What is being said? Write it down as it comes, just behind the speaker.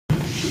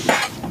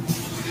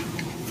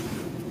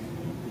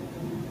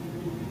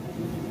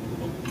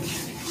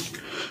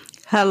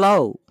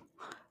Hello,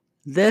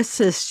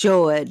 this is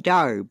Joed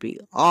Darby,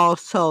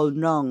 also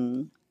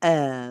known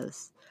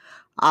as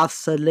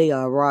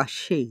Asalia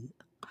Rashid.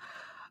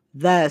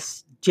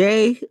 That's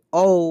Joette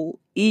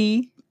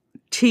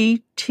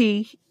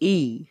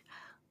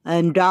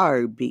and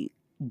Darby,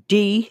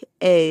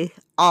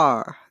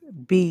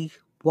 Darby.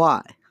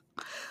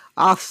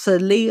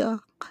 Asalia,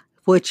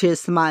 which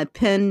is my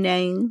pen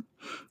name,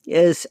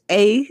 is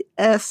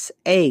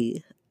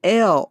Asalia,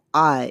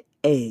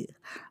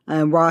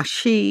 and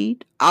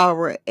Rashid,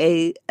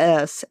 Rasheed.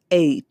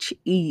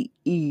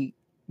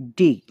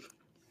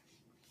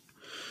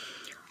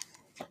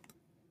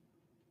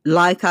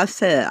 Like I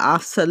said,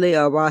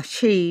 Asalia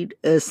Rashid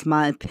is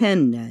my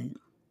pen name.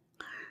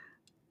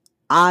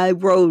 I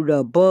wrote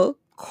a book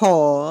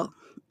called,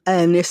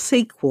 and a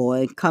sequel,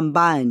 and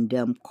combined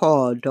them,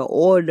 called The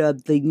Order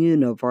of the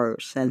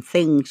Universe and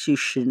Things You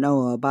Should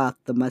Know About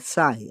the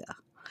Messiah.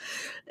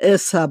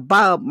 It's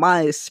about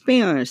my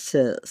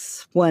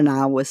experiences when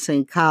I was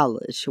in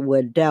college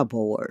with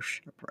devil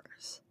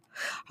worshippers.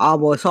 I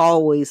was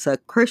always a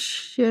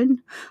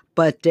Christian,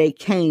 but they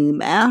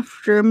came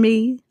after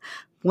me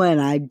when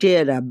I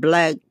did a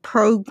black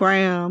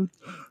program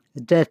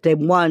that they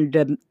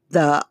wanted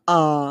the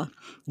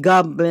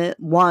government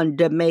wanted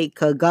to make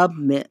a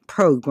government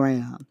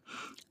program.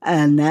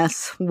 And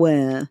that's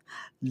when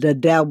the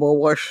devil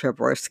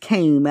worshippers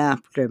came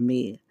after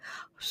me.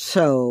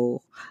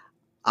 So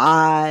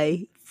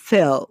I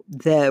felt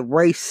that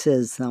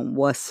racism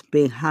was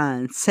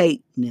behind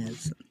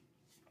Satanism.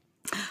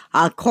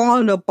 I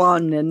called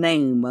upon the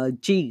name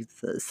of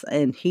Jesus,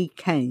 and he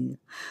came,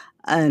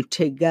 and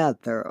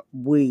together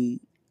we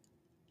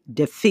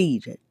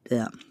defeated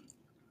them.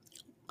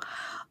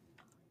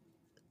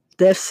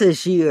 This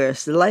is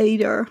years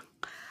later.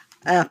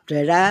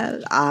 After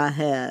that, I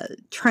had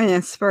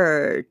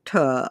transferred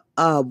after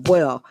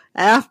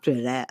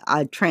that,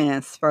 I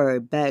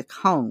transferred back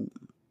home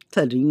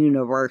to the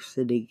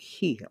university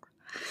here.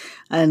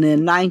 And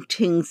in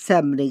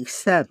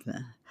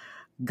 1977,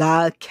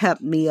 God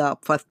kept me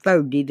up for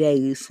 30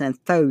 days and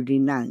 30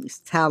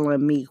 nights,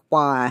 telling me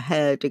why I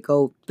had to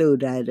go through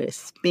that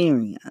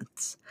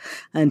experience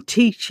and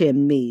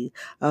teaching me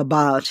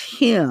about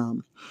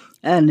Him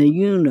and the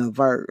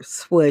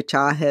universe, which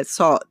I had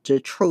sought the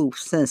truth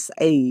since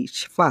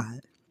age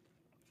 5.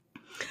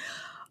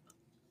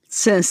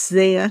 Since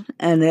then,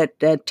 and at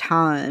that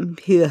time,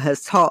 he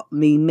has taught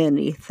me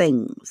many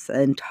things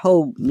and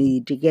told me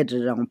to get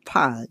it on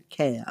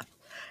podcast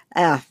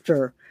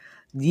after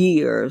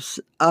years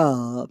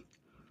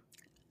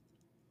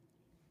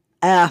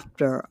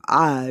after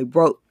I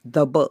wrote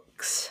the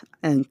books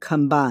and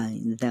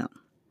combined them.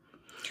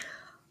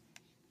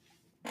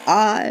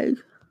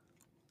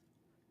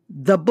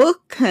 The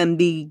book can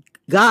be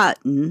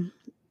gotten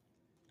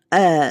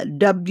at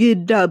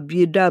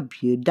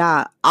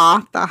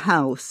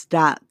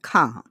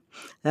www.authorhouse.com.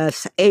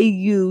 That's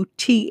AUTHORHOUSE,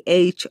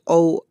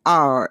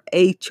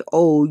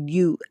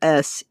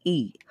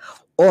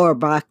 or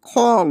by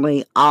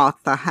calling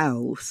Author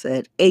House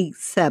at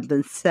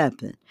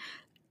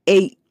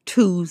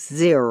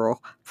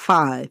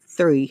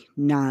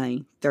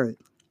 877-820-5393.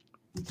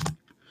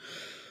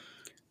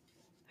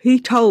 He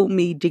told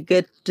me to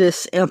get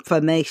this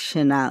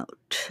information out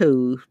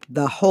to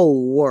the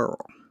whole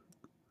world.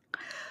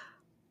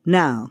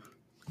 Now,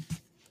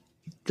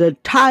 the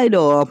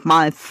title of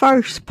my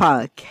first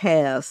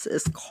podcast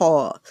is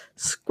called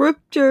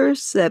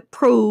Scriptures That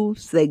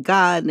Proves That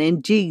God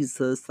and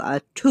Jesus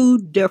Are Two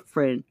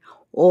Different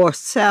or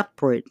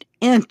Separate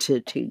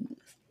Entities.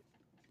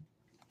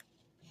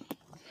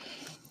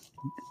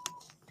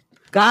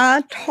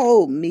 God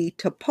told me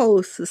to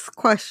pose this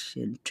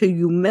question to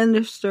you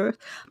ministers,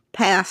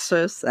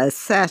 pastors,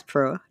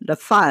 etc., the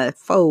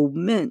fivefold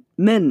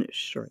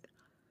ministry.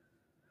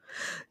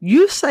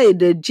 You say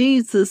that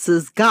Jesus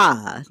is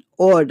God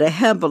or the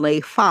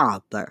Heavenly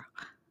Father,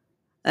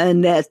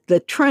 and that the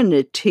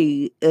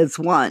Trinity is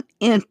one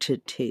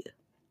entity.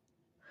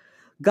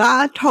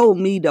 God told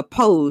me to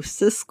pose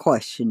this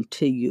question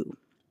to you.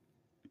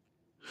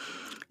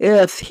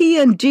 If He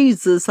and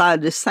Jesus are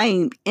the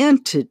same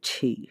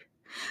entity,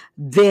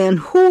 then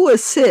who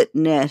is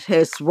sitting at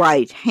His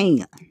right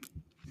hand?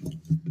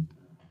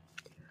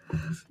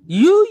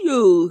 You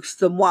use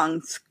the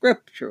one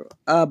scripture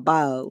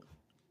about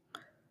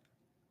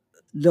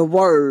the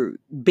Word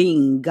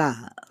being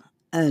God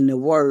and the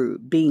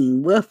Word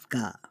being with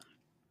God.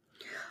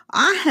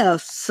 I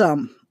have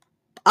some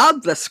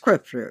other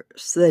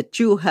scriptures that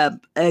you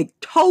have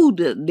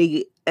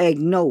totally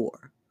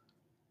ignored.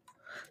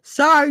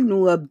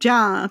 Starting with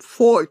John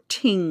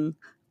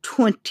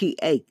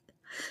 14:28.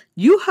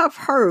 You have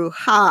heard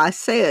how I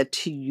said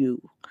to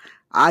you,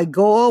 I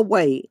go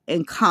away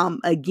and come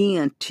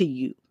again to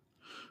you.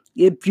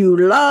 If you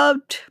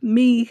loved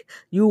me,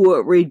 you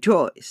would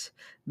rejoice,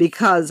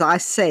 because I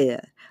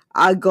said,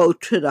 I go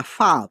to the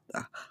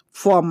Father,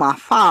 for my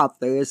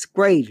Father is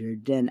greater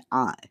than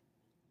I.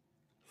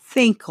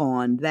 Think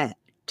on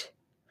that.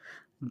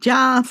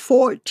 John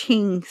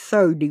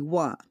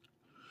 14:31.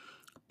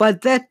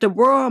 but that the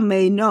world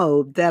may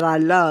know that I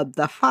love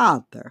the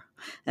Father.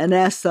 And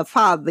as the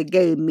Father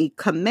gave me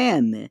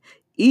commandment,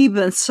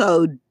 even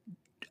so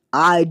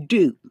I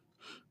do.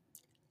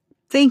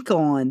 Think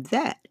on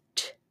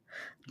that.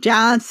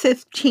 John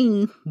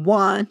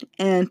 15:1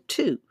 and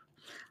 2.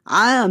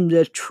 I am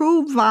the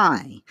true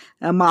vine,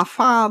 and my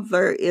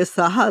Father is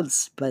the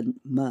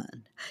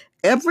husbandman.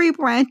 Every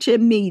branch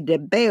in me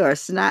that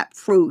bears not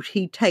fruit,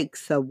 he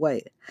takes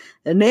away.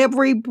 And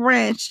every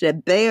branch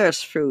that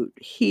bears fruit,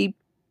 he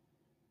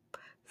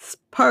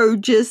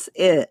purges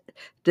it,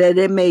 that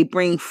it may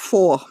bring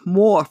forth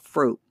more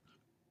fruit.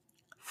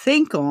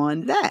 Think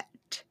on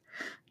that.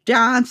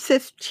 John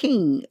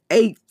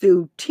 15:8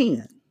 through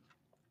 10.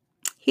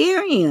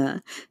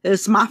 Herein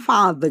is my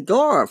Father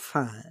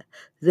glorified,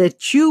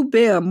 that you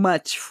bear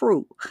much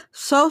fruit,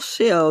 so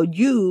shall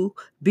you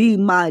be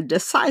my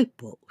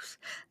disciples.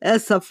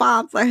 As the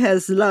Father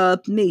has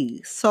loved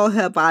me, so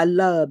have I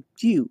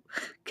loved you.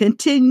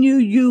 Continue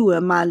you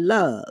in my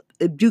love.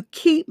 If you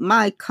keep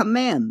my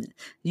commandment,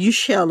 you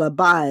shall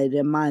abide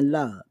in my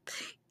love,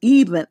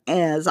 even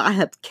as I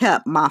have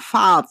kept my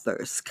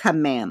Father's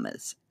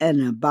commandments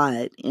and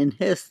abide in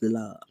his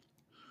love.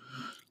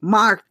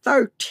 Mark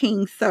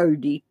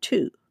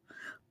 13:32.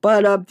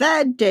 But of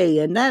that day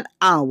and that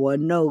hour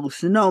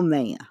knows no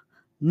man,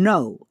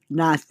 no,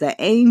 not the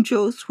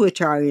angels which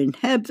are in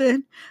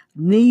heaven,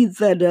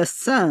 neither the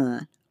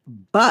Son,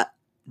 but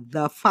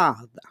the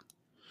Father.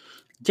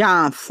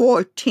 John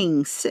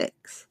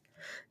 14:6.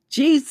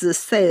 Jesus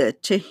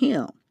said to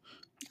him,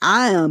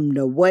 I am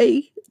the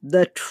way,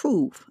 the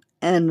truth,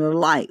 and the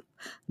life.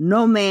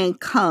 No man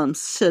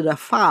comes to the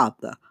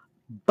Father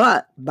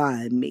but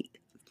by me.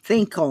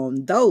 Think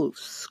on those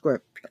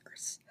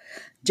scriptures.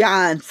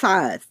 John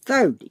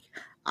 5:30.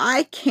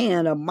 I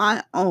can of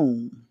my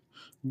own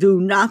do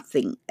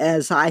nothing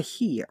as I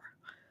hear.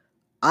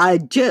 I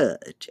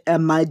judge,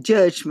 and my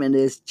judgment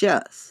is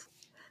just,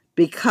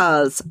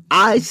 because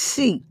I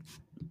seek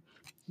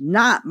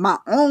not my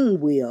own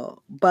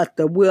will, but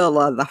the will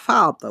of the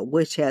Father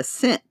which has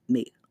sent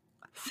me.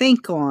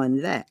 Think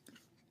on that.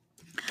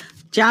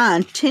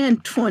 John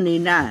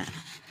 10:29.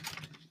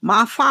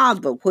 My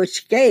Father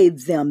which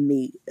gave them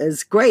me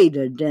is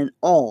greater than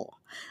all,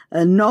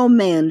 and no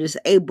man is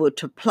able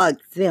to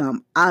pluck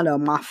them out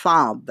of my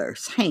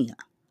Father's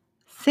hand.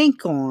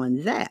 Think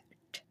on that.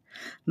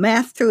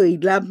 Matthew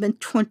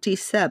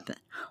 11:27.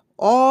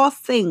 All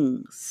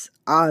things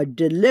are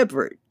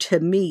delivered to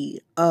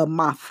me of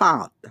my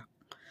Father,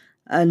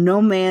 and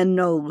no man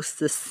knows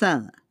the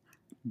Son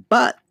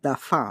but the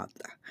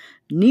Father.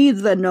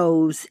 Neither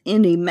knows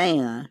any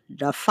man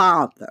the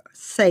Father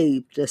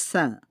save the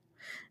Son,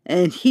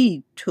 and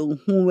he to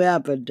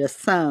whomever the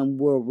Son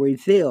will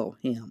reveal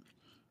him.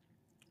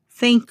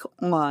 Think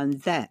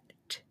on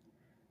that.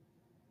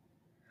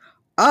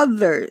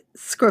 Other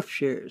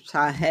scriptures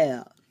I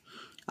have.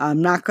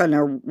 I'm not going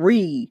to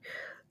read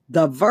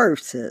the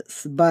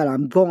verses, but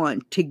I'm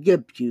going to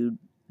give you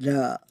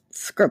the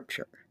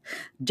scripture.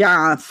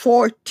 John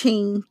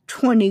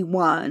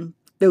 14:21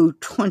 through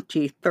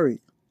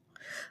 23.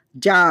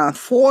 John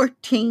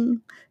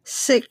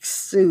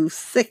 14:6 through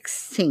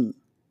 16.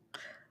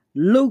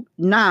 Luke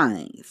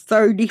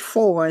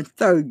 9:34 and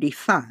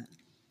 35.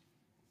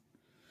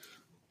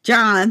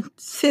 John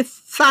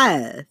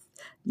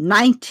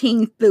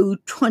 5:19 through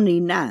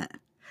 29.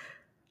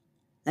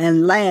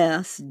 And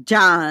last,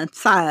 John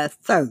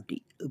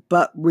 5:30.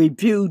 But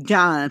review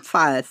John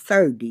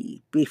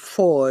 5:30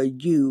 before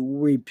you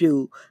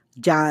review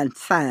John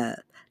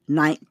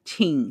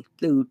 5:19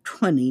 through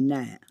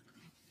 29.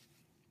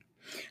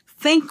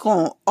 Think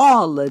on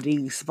all of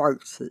these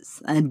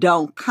verses and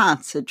don't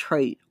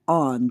concentrate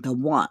on the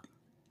one.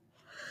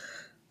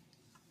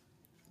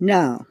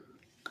 Now,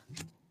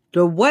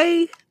 the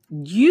way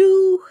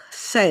you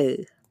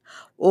say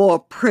or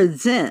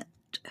present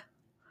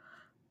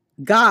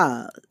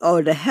God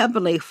or the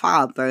Heavenly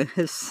Father and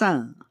His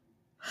Son,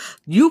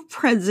 you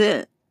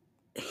present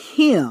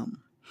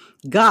Him,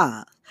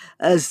 God,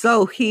 as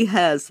though He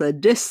has a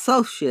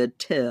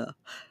dissociative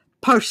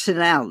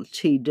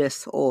personality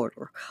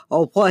disorder,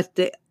 or what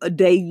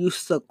they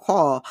used to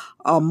call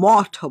a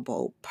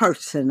multiple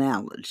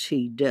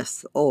personality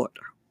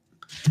disorder.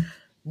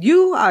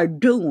 You are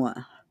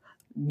doing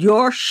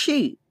your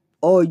sheep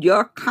or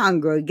your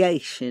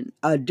congregation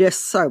a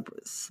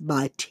disservice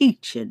by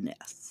teaching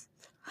this.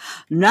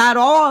 Not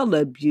all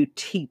of you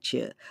teach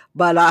it,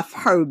 but I've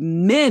heard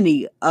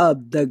many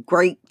of the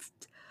great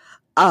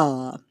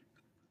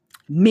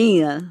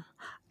men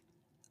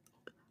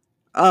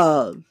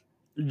of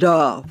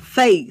the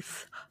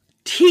faith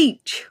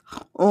teach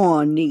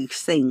on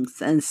these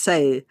things and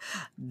say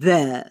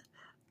that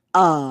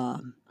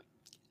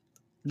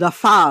the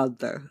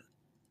Father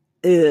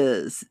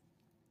is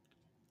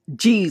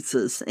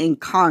Jesus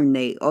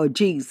incarnate, or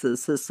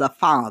Jesus is the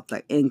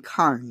Father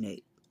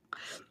incarnate.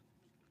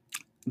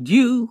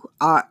 You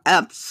are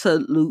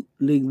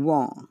absolutely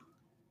wrong.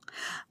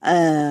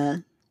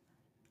 And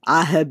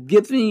I have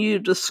given you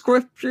the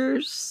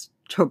scriptures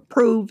to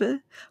prove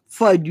it,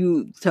 for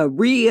you to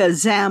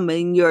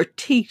re-examine your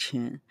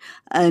teaching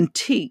and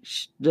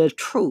teach the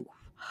truth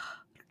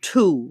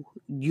to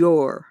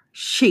your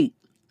sheep.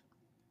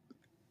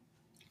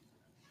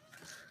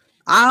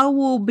 I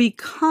will be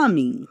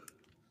coming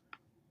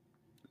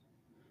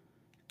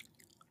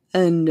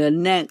in the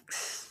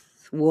next,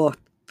 well,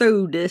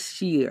 through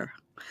this year,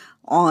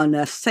 on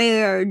a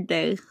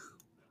Saturday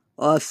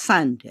or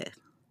Sunday,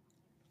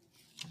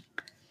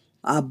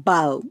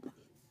 about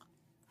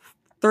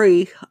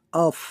 3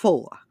 or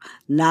 4.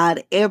 Not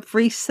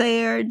every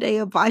Saturday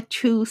if I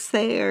choose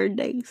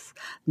Saturdays,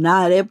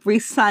 not every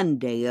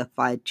Sunday if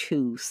I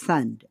choose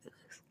Sundays.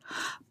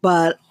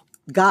 But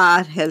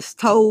God has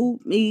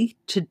told me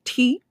to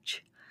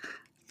teach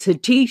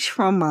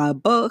from my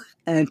book,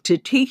 and to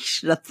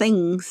teach the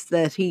things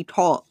that He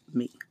taught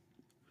me.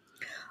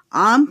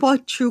 I'm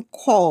what you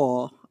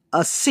call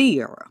a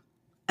seer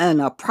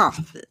and a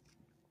prophet.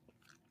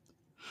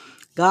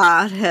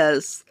 God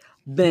has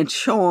been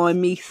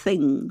showing me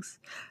things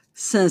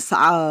since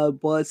I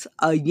was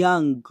a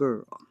young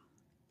girl.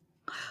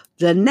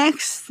 The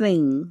next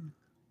thing,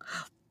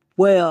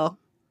 well,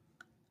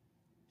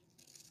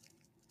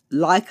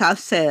 like I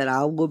said,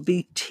 I will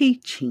be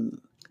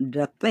teaching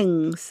the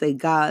things that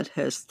God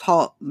has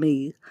taught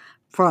me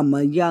from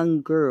a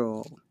young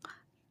girl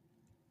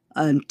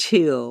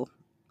until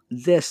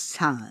this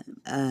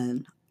time.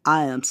 And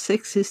I am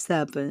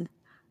 67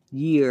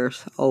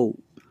 years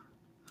old.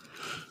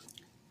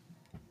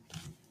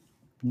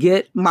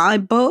 Get my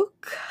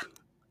book,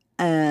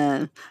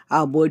 and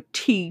I will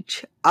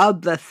teach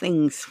other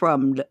things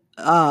from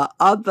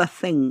other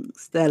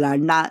things that are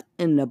not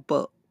in the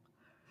book.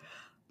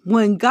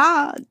 When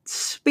God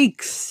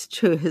speaks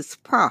to His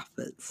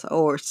prophets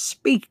or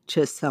speak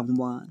to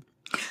someone,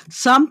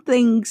 some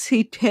things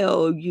He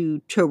tells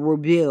you to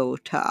reveal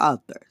to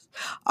others.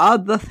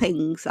 Other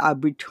things are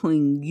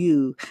between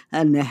you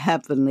and the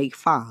Heavenly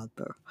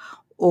Father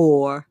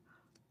or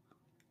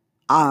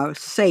our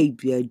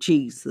Savior,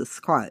 Jesus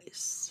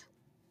Christ.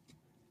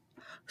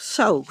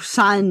 So,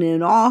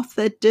 signing off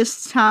at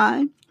this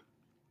time,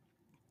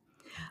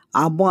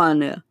 I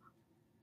want to